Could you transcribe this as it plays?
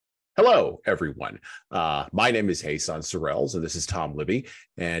Hello, everyone. My name is Hasan Sorrells, and this is Tom Libby,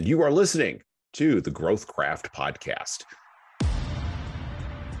 and you are listening to the GrowthCraft podcast.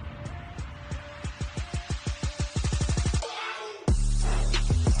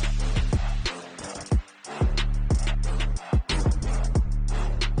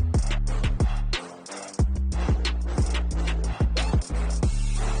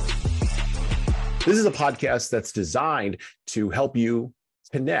 This is a podcast that's designed to help you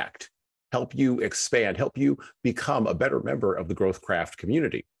connect, help you expand, help you become a better member of the GrowthCraft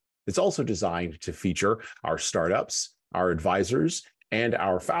community. It's also designed to feature our startups, our advisors, and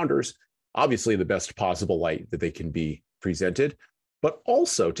our founders, obviously the best possible light that they can be presented, but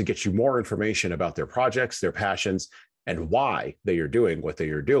also to get you more information about their projects, their passions, and why they are doing what they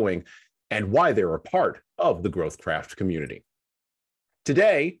are doing, and why they're a part of the GrowthCraft community.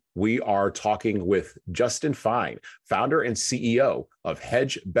 Today, we are talking with Justin Fein, founder and CEO of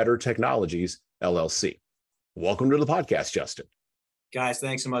HedgeBettor Technologies, LLC. Welcome to the podcast, Justin. Guys,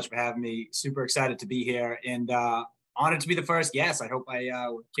 thanks so much for having me. Super excited to be here and honored to be the first guest. I hope I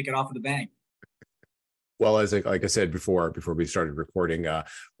kick it off with a bang. Well, like I said before we started recording,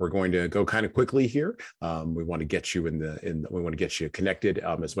 we're going to go kind of quickly here. We want to get you we want to get you connected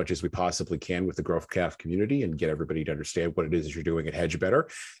as much as we possibly can with the GrowthCraft community and get everybody to understand what it is that you're doing at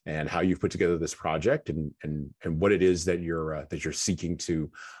HedgeBettor and how you've put together this project and what it is that you're seeking to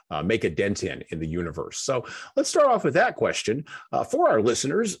make a dent in the universe. So let's start off with that question for our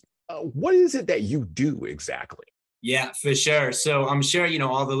listeners. What is it that you do exactly? Yeah, for sure. So I'm sure,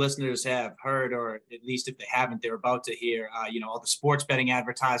 all the listeners have heard, or at least if they haven't, they're about to hear, all the sports betting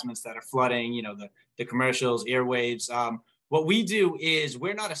advertisements that are flooding, the commercials, airwaves. What we do is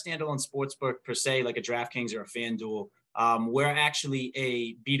we're not a standalone sportsbook per se, like a DraftKings or a FanDuel. We're actually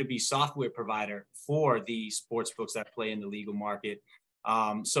a B2B software provider for the sportsbooks that play in the legal market.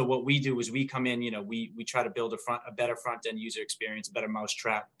 So what we do is we come in, we try to build a better front end user experience, a better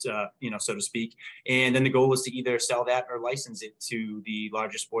mousetrap, so to speak. And then the goal is to either sell that or license it to the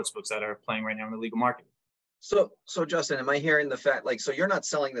larger sports books that are playing right now in the legal market. So Justin, am I hearing the fact, so you're not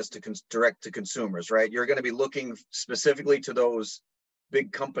selling this to direct to consumers, right? You're going to be looking specifically to those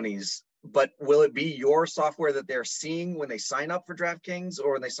big companies, but will it be your software that they're seeing when they sign up for DraftKings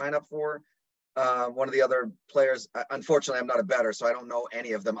or when they sign up for one of the other players? Unfortunately, I'm not a bettor, so I don't know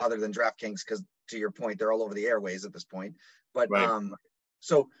any of them other than DraftKings, because to your point, they're all over the airways at this point. But right.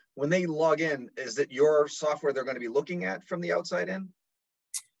 So when they log in, is it your software they're going to be looking at from the outside in?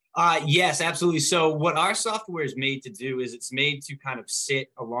 Yes, absolutely. So what our software is made to do is it's made to kind of sit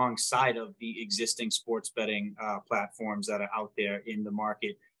alongside of the existing sports betting platforms that are out there in the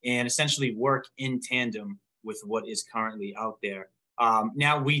market and essentially work in tandem with what is currently out there.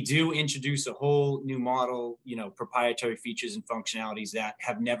 Now we do introduce a whole new model, proprietary features and functionalities that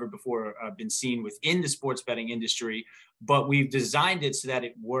have never before been seen within the sports betting industry, but we've designed it so that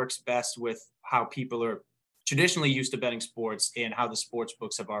it works best with how people are traditionally used to betting sports and how the sports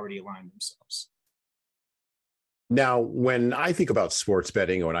books have already aligned themselves. Now, when I think about sports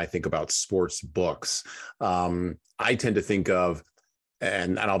betting or when I think about sports books, I tend to think of,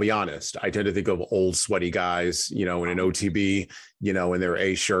 and I'll be honest, I tend to think of old sweaty guys, in an OTB, in their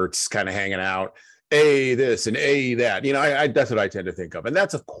A shirts, kind of hanging out, A this and A that, that's what I tend to think of. And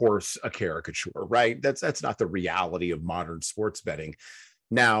that's, of course, a caricature, right? That's not the reality of modern sports betting.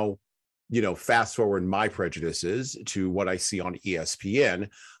 Now, fast forward my prejudices to what I see on ESPN,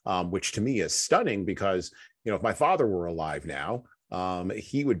 which to me is stunning because, if my father were alive now,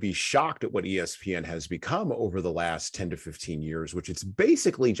 he would be shocked at what ESPN has become over the last 10 to 15 years, which it's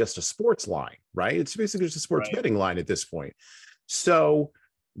basically just a sports line, right? It's basically just a sports betting line at this point. So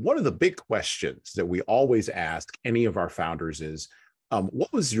one of the big questions that we always ask any of our founders is,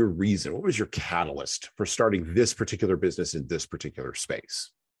 what was your reason? What was your catalyst for starting this particular business in this particular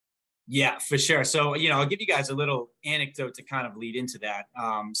space? Yeah, for sure. So, I'll give you guys a little anecdote to kind of lead into that.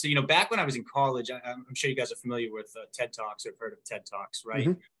 So, back when I was in college, I'm sure you guys are familiar with TED Talks or have heard of TED Talks, right?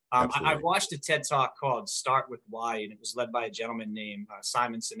 Mm-hmm. I watched a TED Talk called Start With Why, and it was led by a gentleman named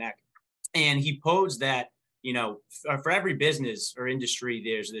Simon Sinek. And he posed that, for every business or industry,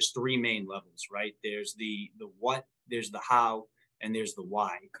 there's three main levels, right? There's the what, there's the how, and there's the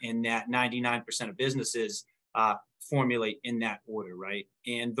why. And that 99% of businesses formulate in that order, right?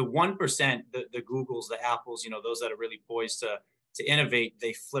 And the 1%, the Googles, the Apples, those that are really poised to innovate,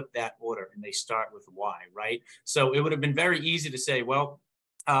 they flip that order and they start with why, right? So it would have been very easy to say, well,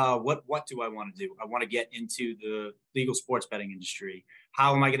 what do I want to do? I want to get into the legal sports betting industry.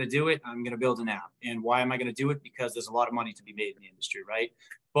 How am I going to do it? I'm going to build an app. And why am I going to do it? Because there's a lot of money to be made in the industry, right?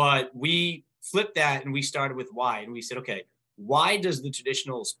 But we flipped that and we started with why. And we said, okay, why does the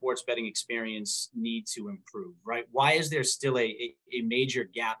traditional sports betting experience need to improve, right? Why is there still a major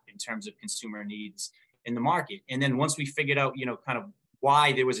gap in terms of consumer needs in the market? And then once we figured out, kind of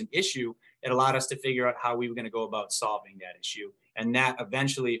why there was an issue, it allowed us to figure out how we were going to go about solving that issue. And that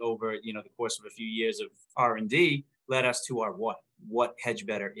eventually, over the course of a few years of R&D, led us to our what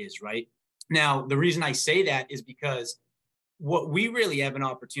HedgeBettor is, right? Now, the reason I say that is because what we really have an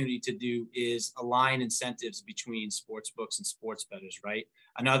opportunity to do is align incentives between sports books and sports bettors, right?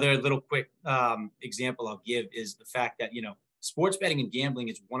 Another little quick example I'll give is the fact that, sports betting and gambling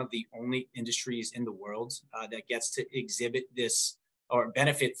is one of the only industries in the world that gets to exhibit this or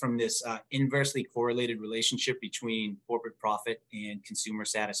benefit from this inversely correlated relationship between corporate profit and consumer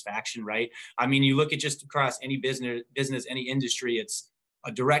satisfaction, right? I mean, you look at just across any business, any industry, it's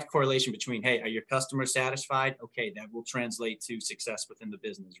a direct correlation between, hey, are your customers satisfied? Okay, that will translate to success within the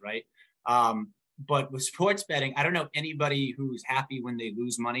business, right? But with sports betting, I don't know anybody who's happy when they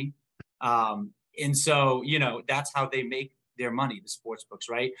lose money. And so, that's how they make their money, the sports books,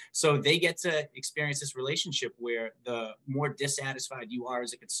 right? So they get to experience this relationship where the more dissatisfied you are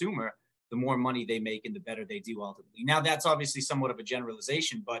as a consumer, the more money they make and the better they do ultimately. Now, that's obviously somewhat of a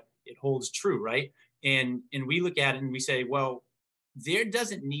generalization, but it holds true, right? And we look at it and we say, well, there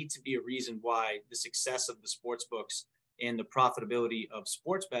doesn't need to be a reason why the success of the sports books and the profitability of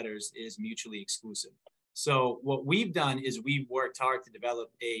sports bettors is mutually exclusive. So what we've done is we've worked hard to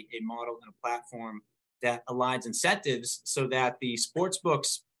develop a model and a platform that aligns incentives so that the sports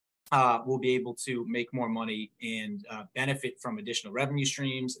books will be able to make more money and benefit from additional revenue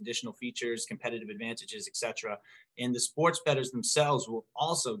streams, additional features, competitive advantages, et cetera. And the sports bettors themselves will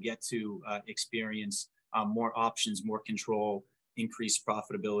also get to experience more options, more control, increased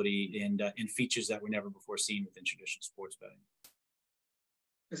profitability, and features that were never before seen within traditional sports betting.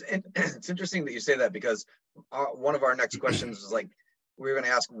 It's interesting that you say that, because one of our next questions is like, we were going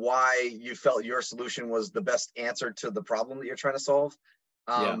to ask why you felt your solution was the best answer to the problem that you're trying to solve.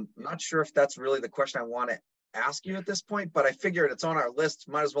 I'm not sure if that's really the question I want to ask you at this point, but I figured it's on our list,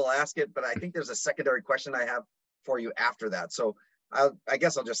 might as well ask it. But I think there's a secondary question I have for you after that. So I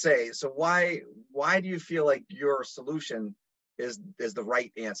guess I'll just say, so why do you feel like your solution is the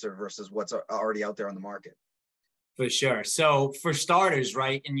right answer versus what's already out there on the market? For sure. So for starters,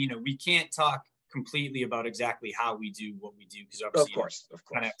 right, and we can't talk completely about exactly how we do what we do, because obviously of course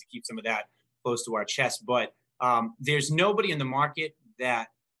kind of have to keep some of that close to our chest. But there's nobody in the market that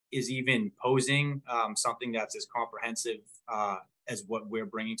is even posing something that's as comprehensive as what we're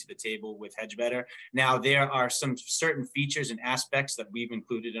bringing to the table with HedgeBettor. Now, there are some certain features and aspects that we've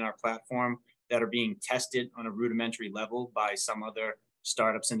included in our platform that are being tested on a rudimentary level by some other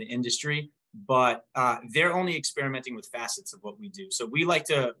startups in the industry, but they're only experimenting with facets of what we do. So we like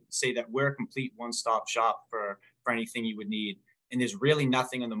to say that we're a complete one-stop shop for anything you would need. And there's really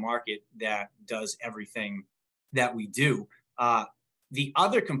nothing on the market that does everything that we do. The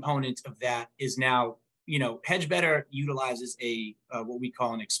other component of that is now, HedgeBettor utilizes what we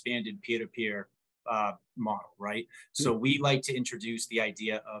call an expanded peer-to-peer model, right? So we like to introduce the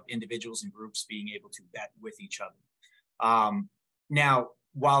idea of individuals and groups being able to bet with each other. Now,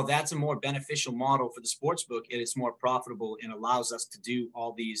 while that's a more beneficial model for the sportsbook, it is more profitable and allows us to do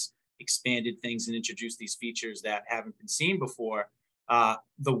all these expanded things and introduce these features that haven't been seen before.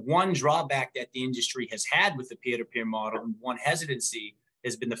 The one drawback that the industry has had with the peer-to-peer model, and one hesitancy,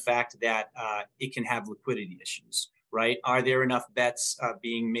 has been the fact that it can have liquidity issues, right? Are there enough bets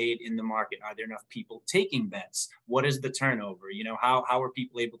being made in the market? Are there enough people taking bets? What is the turnover? How are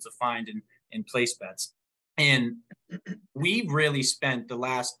people able to find and place bets? And we've really spent the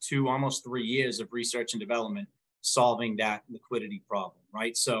last almost 3 years of research and development solving that liquidity problem,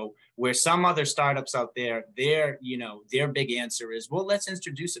 right? So where some other startups out there, their big answer is, well, let's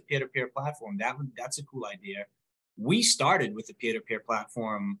introduce a peer-to-peer platform. That's a cool idea. We started with a peer-to-peer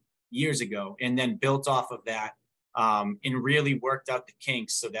platform years ago and then built off of that and really worked out the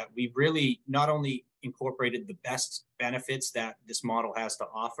kinks so that we really not only incorporated the best benefits that this model has to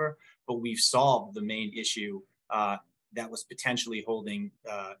offer, but we've solved the main issue that was potentially holding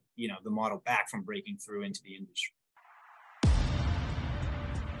the model back from breaking through into the industry.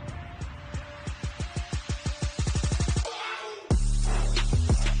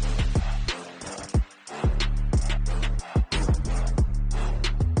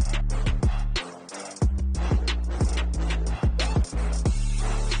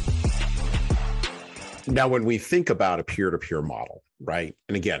 Now, when we think about a peer-to-peer model, right?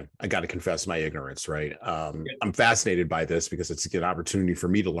 And again, I got to confess my ignorance, right? I'm fascinated by this because it's an opportunity for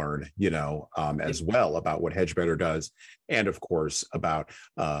me to learn, as well about what HedgeBettor does, and of course about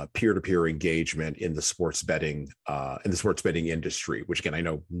peer-to-peer engagement in the sports betting industry, which again I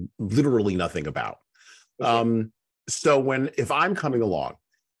know literally nothing about. So if I'm coming along,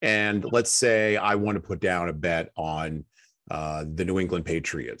 and let's say I want to put down a bet on the New England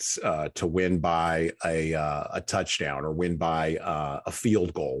Patriots to win by a touchdown or win by a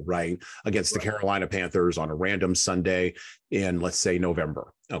field goal, right, against the Carolina Panthers on a random Sunday in, let's say,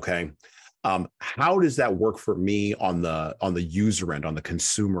 November. Okay. How does that work for me on the user end, on the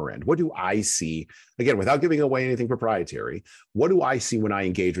consumer end? What do I see, again, without giving away anything proprietary? What do I see when I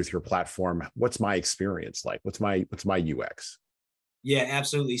engage with your platform? What's my experience like? What's my UX? Yeah,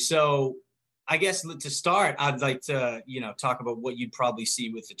 absolutely. So I guess to start, I'd like to, talk about what you'd probably see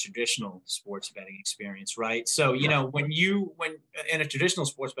with the traditional sports betting experience, right? So, when in a traditional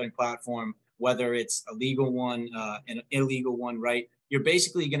sports betting platform, whether it's a legal one, an illegal one, right? You're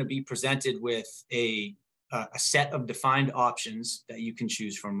basically going to be presented with a set of defined options that you can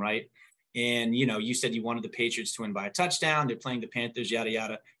choose from, right? And, you said you wanted the Patriots to win by a touchdown. They're playing the Panthers, yada,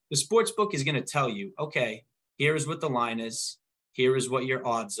 yada. The sports book is going to tell you, okay, here is what the line is. Here is what your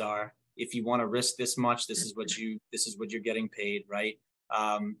odds are. If you want to risk this much, this is what you're getting paid, right?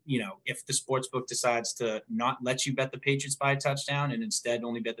 If the sports book decides to not let you bet the Patriots by a touchdown and instead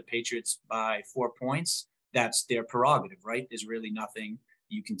only bet the Patriots by 4 points, that's their prerogative, right? There's really nothing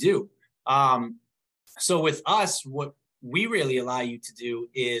you can do. So with us, what we really allow you to do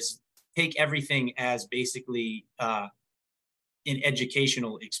is take everything as basically an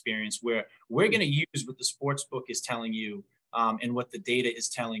educational experience where we're going to use what the sports book is telling you and what the data is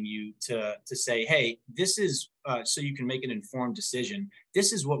telling you to say, hey, this is so you can make an informed decision.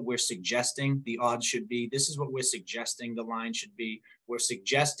 This is what we're suggesting the odds should be. This is what we're suggesting the line should be. We're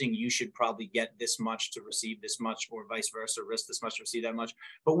suggesting you should probably get this much to receive this much, or vice versa, risk this much to receive that much.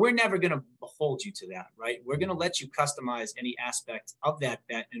 But we're never going to hold you to that, right? We're going to let you customize any aspect of that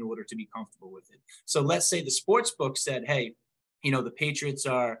bet in order to be comfortable with it. So let's say the sports book said, hey, the Patriots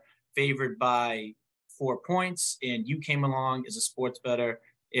are favored by 4 points, and you came along as a sports bettor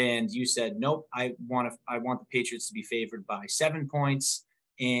and you said, nope, I want the Patriots to be favored by 7 points,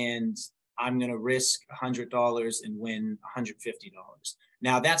 and I'm going to risk $100 and win $150.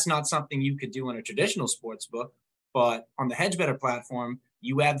 Now, that's not something you could do on a traditional sports book, but on the HedgeBettor platform,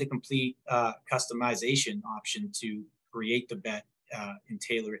 you have the complete customization option to create the bet and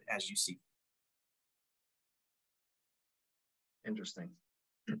tailor it as you see. Interesting.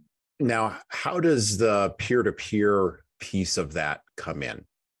 Now, how does the peer-to-peer piece of that come in?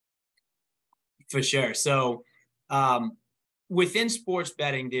 For sure. So within sports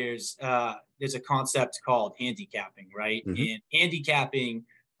betting, there's a concept called handicapping, right? Mm-hmm. And handicapping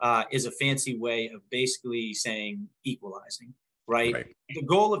is a fancy way of basically saying equalizing, right? The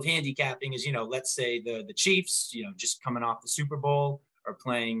goal of handicapping is, let's say the Chiefs, just coming off the Super Bowl, are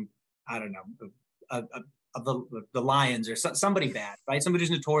playing, I don't know, the Lions or somebody bad, right? Somebody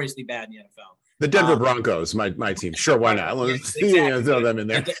who's notoriously bad in the NFL. The Denver Broncos, my team. Sure, why not? Exactly. Throw them in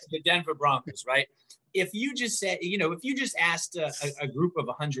there. The Denver Broncos, right? If you just said, if you just asked a group of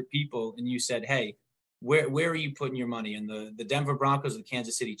 100 people and you said, hey, where are you putting your money in the Denver Broncos or the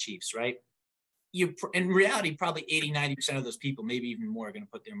Kansas City Chiefs, right? In reality, probably 80-90% of those people, maybe even more, are going to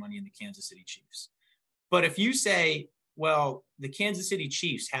put their money in the Kansas City Chiefs. But if you say, well, the Kansas City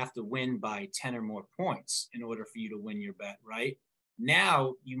Chiefs have to win by 10 or more points in order for you to win your bet, right?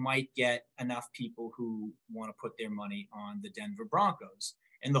 Now you might get enough people who want to put their money on the Denver Broncos.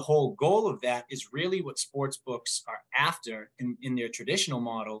 And the whole goal of that is really what sports books are after in their traditional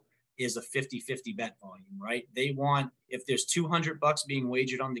model is a 50-50 bet volume, right? They want, if there's $200 being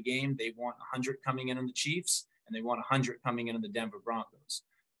wagered on the game, they want 100 coming in on the Chiefs and they want 100 coming in on the Denver Broncos.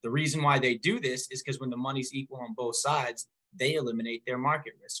 The reason why they do this is because when the money's equal on both sides, they eliminate their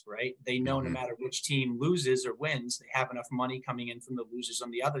market risk, right? They know no matter which team loses or wins, they have enough money coming in from the losers on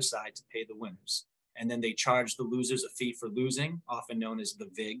the other side to pay the winners. And then they charge the losers a fee for losing, often known as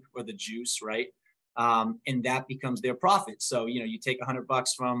the VIG or the juice, right? And that becomes their profit. So, you take $100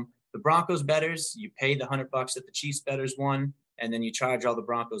 from the Broncos bettors, you pay the $100 that the Chiefs bettors won, and then you charge all the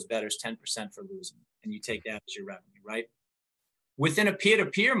Broncos bettors 10% for losing. And you take that as your revenue, right? Within a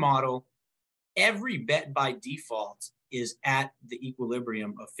peer-to-peer model, every bet by default is at the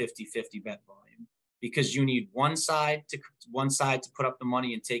equilibrium of 50-50 bet volume, because you need one side to put up the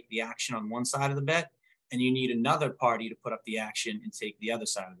money and take the action on one side of the bet, and you need another party to put up the action and take the other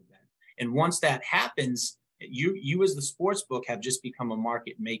side of the bet. And once that happens, you as the sports book have just become a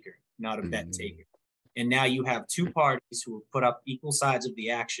market maker, not a bet taker. And now you have two parties who have put up equal sides of the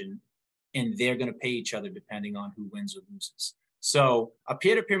action, and they're going to pay each other depending on who wins or loses. So a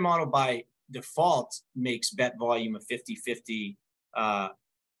peer-to-peer model by default makes bet volume a 50-50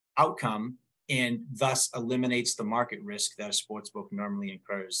 outcome, and thus eliminates the market risk that a sportsbook normally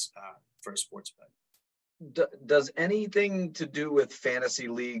incurs for a sports bet. Does anything to do with fantasy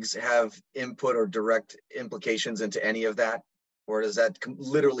leagues have input or direct implications into any of that? Or is that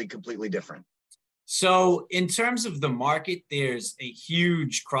literally completely different? So in terms of the market, there's a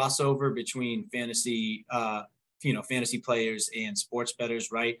huge crossover between fantasy, fantasy players and sports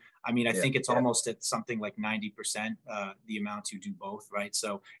bettors, right? I mean, I think it's almost at something like 90%, the amount who do both, right?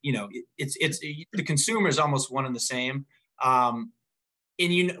 So, it's the consumer is almost one and the same.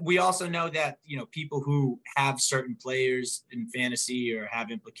 And we also know that, people who have certain players in fantasy or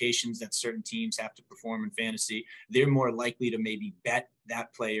have implications that certain teams have to perform in fantasy, they're more likely to maybe bet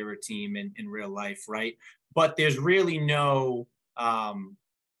that player or team in real life, right? But there's really no,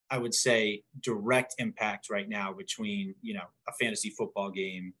 I would say, direct impact right now between, a fantasy football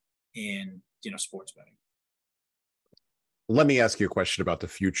game and, sports betting. Let me ask you a question about the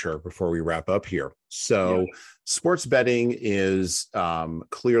future before we wrap up here. So sports betting is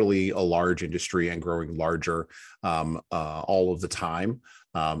clearly a large industry and growing larger all of the time.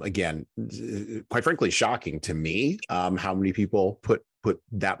 Again, quite frankly, shocking to me how many people put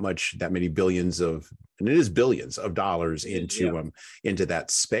that many billions of, and it is billions of dollars into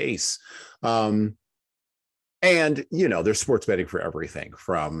that space. And, there's sports betting for everything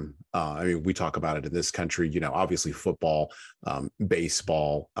from, we talk about it in this country, obviously football,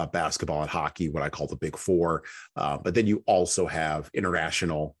 baseball, basketball, and hockey, what I call the big four. But then you also have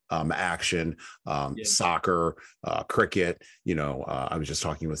international action, soccer, cricket. I was just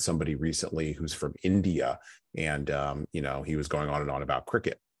talking with somebody recently who's from India, and, he was going on and on about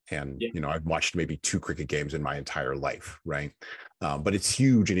cricket. And, I've watched maybe 2 cricket games in my entire life, right? But it's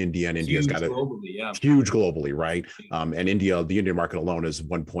huge in India, and India's got huge globally, right? And the Indian market alone is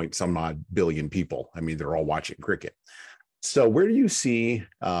 1 point some odd billion people. I mean, they're all watching cricket. So where do you see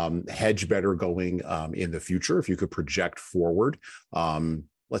HedgeBettor going in the future? If you could project forward,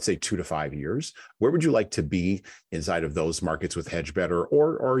 let's say 2 to 5 years, where would you like to be inside of those markets with HedgeBettor?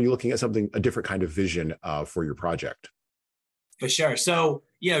 Or are you looking at a different kind of vision for your project? For sure. So,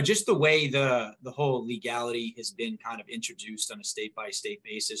 just the way the whole legality has been kind of introduced on a state-by-state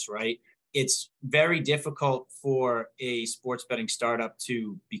basis, right? It's very difficult for a sports betting startup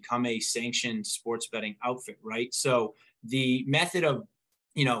to become a sanctioned sports betting outfit, right? So the method of,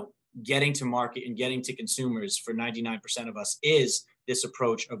 getting to market and getting to consumers for 99% of us is this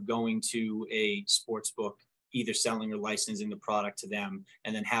approach of going to a sports book, either selling or licensing the product to them,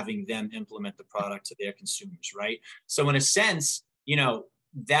 and then having them implement the product to their consumers, right? So in a sense,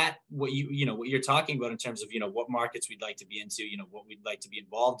 that what you're talking about in terms of, what markets we'd like to be into, what we'd like to be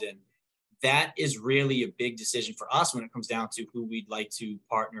involved in, that is really a big decision for us when it comes down to who we'd like to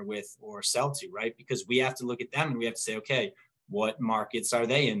partner with or sell to, right? Because we have to look at them and we have to say, okay, what markets are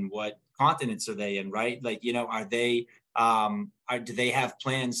they in? What continents are they in, right? Like, are they, do they have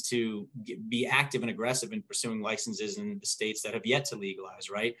plans to be active and aggressive in pursuing licenses in the states that have yet to legalize,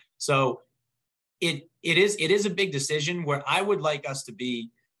 right? So it is a big decision. Where I would like us to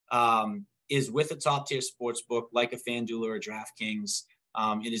be is with a top tier sports book like a FanDuel or a DraftKings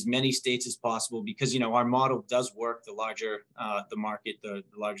in as many states as possible, because our model does work. The larger the market, the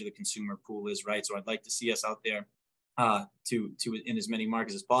larger the consumer pool is, right? So I'd like to see us out there to in as many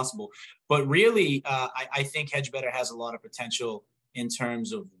markets as possible. But really, I think HedgeBettor has a lot of potential in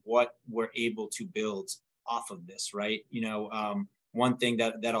terms of what we're able to build off of this, right? One thing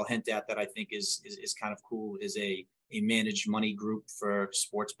that I'll hint at that I think is kind of cool is a managed money group for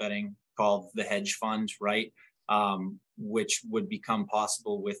sports betting called the Hedge Fund, right? Which would become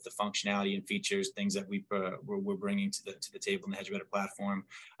possible with the functionality and features, things that we're bringing to the table in the HedgeBettor platform.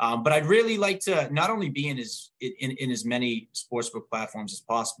 But I'd really like to not only be in as many sportsbook platforms as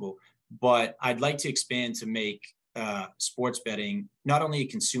possible, but I'd like to expand to make sports betting not only a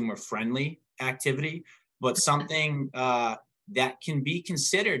consumer-friendly activity, but something that can be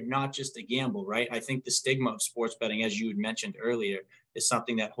considered not just a gamble, right? I think the stigma of sports betting, as you had mentioned earlier, is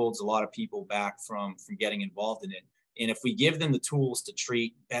something that holds a lot of people back from getting involved in it. And if we give them the tools to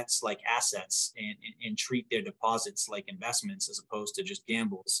treat bets like assets and treat their deposits like investments as opposed to just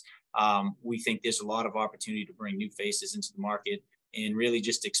gambles, we think there's a lot of opportunity to bring new faces into the market and really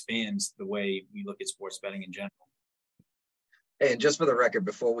just expands the way we look at sports betting in general. And just for the record,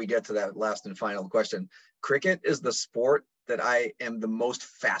 before we get to that last and final question, cricket is the sport that I am the most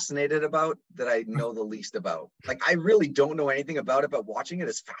fascinated about that I know the least about. Like, I really don't know anything about it, but watching it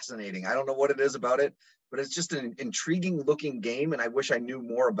is fascinating. I don't know what it is about it, but it's just an intriguing looking game. And I wish I knew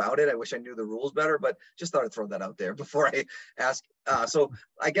more about it. I wish I knew the rules better, but just thought I'd throw that out there before I ask. So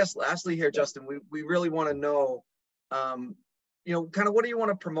I guess lastly here, Justin, we really want to know, you know, kind of what do you want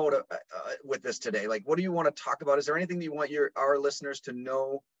to promote with this today? Like, what do you want to talk about? Is there anything that you want our listeners to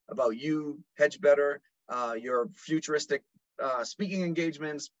know about you, HedgeBettor, your futuristic speaking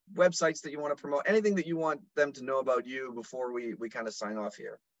engagements, websites that you want to promote, anything that you want them to know about you before we kind of sign off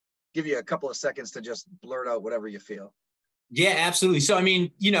here? Give you a couple of seconds to just blurt out whatever you feel. Yeah, absolutely. So, I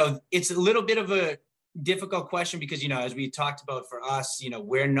mean, you know, it's a little bit of a difficult question because, you know, as we talked about for us, you know,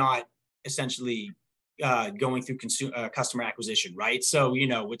 we're not essentially going through customer acquisition, right? So, you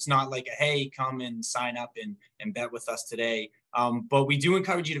know, it's not like a, hey, come and sign up and bet with us today. But we do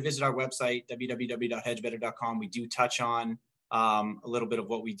encourage you to visit our website, www.hedgebettor.com. We do touch on a little bit of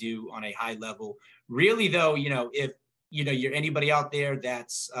what we do on a high level. Really, though, you know, if you know you're anybody out there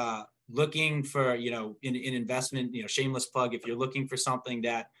that's looking for, you know, an investment, you know, shameless plug, if you're looking for something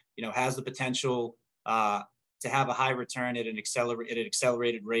that, you know, has the potential to have a high return at an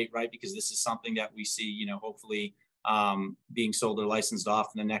accelerated rate, right? Because this is something that we see, you know, hopefully being sold or licensed off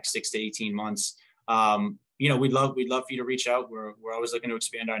in the next 6 to 18 months. You know, we'd love for you to reach out. We're always looking to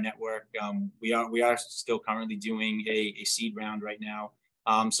expand our network. We are still currently doing a seed round right now.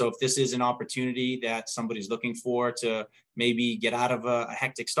 So if this is an opportunity that somebody's looking for to maybe get out of a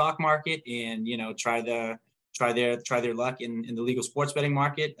hectic stock market and, you know, try their luck in the legal sports betting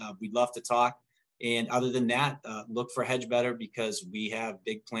market, we'd love to talk. And other than that, look for HedgeBettor because we have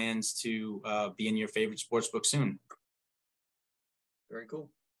big plans to be in your favorite sportsbook soon. Very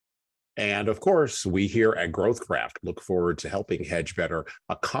cool. And of course, we here at GrowthCraft look forward to helping HedgeBettor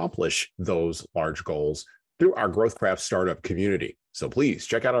accomplish those large goals through our GrowthCraft startup community. So please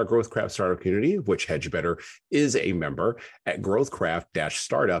check out our GrowthCraft startup community, which HedgeBettor is a member, at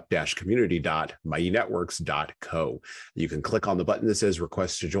growthcraft-startup-community.mightynetworks.co. You can click on the button that says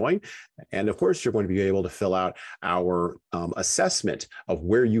request to join. And of course, you're going to be able to fill out our assessment of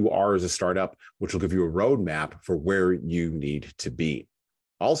where you are as a startup, which will give you a roadmap for where you need to be.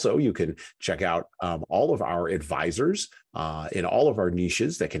 Also, you can check out all of our advisors in all of our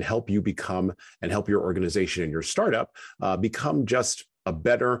niches that can help you become and help your organization and your startup become just a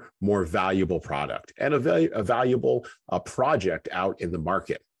better, more valuable product and a valuable project out in the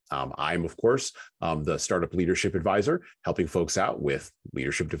market. I'm, of course, the Startup Leadership Advisor, helping folks out with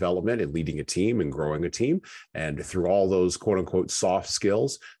leadership development and leading a team and growing a team, and through all those quote unquote soft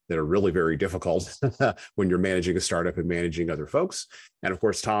skills that are really very difficult when you're managing a startup and managing other folks. And of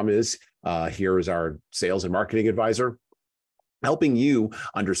course, Tom is here as our Sales and Marketing Advisor, helping you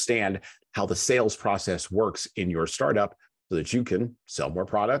understand how the sales process works in your startup so that you can sell more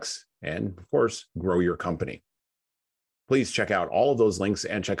products and, of course, grow your company. Please check out all of those links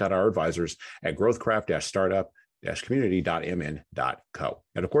and check out our advisors at growthcraft-startup-community.mn.co.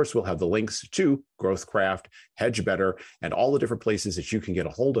 And of course, we'll have the links to GrowthCraft, HedgeBettor, and all the different places that you can get a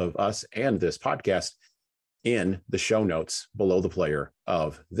hold of us and this podcast in the show notes below the player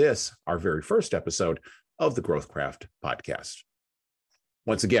of this, our very first episode of the GrowthCraft podcast.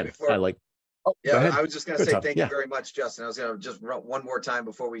 Once again, Oh, yeah, I was just going to say thank you very much, Justin. I was going to just run one more time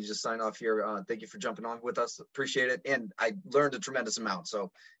before we just sign off here. Thank you for jumping on with us. Appreciate it. And I learned a tremendous amount.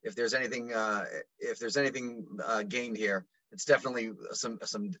 So if there's anything gained here, it's definitely some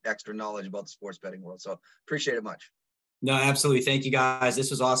extra knowledge about the sports betting world. So appreciate it much. No, absolutely. Thank you, guys.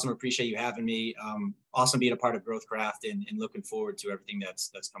 This was awesome. Appreciate you having me. Awesome being a part of GrowthCraft and looking forward to everything that's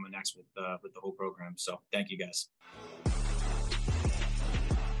coming next with the whole program. So thank you, guys.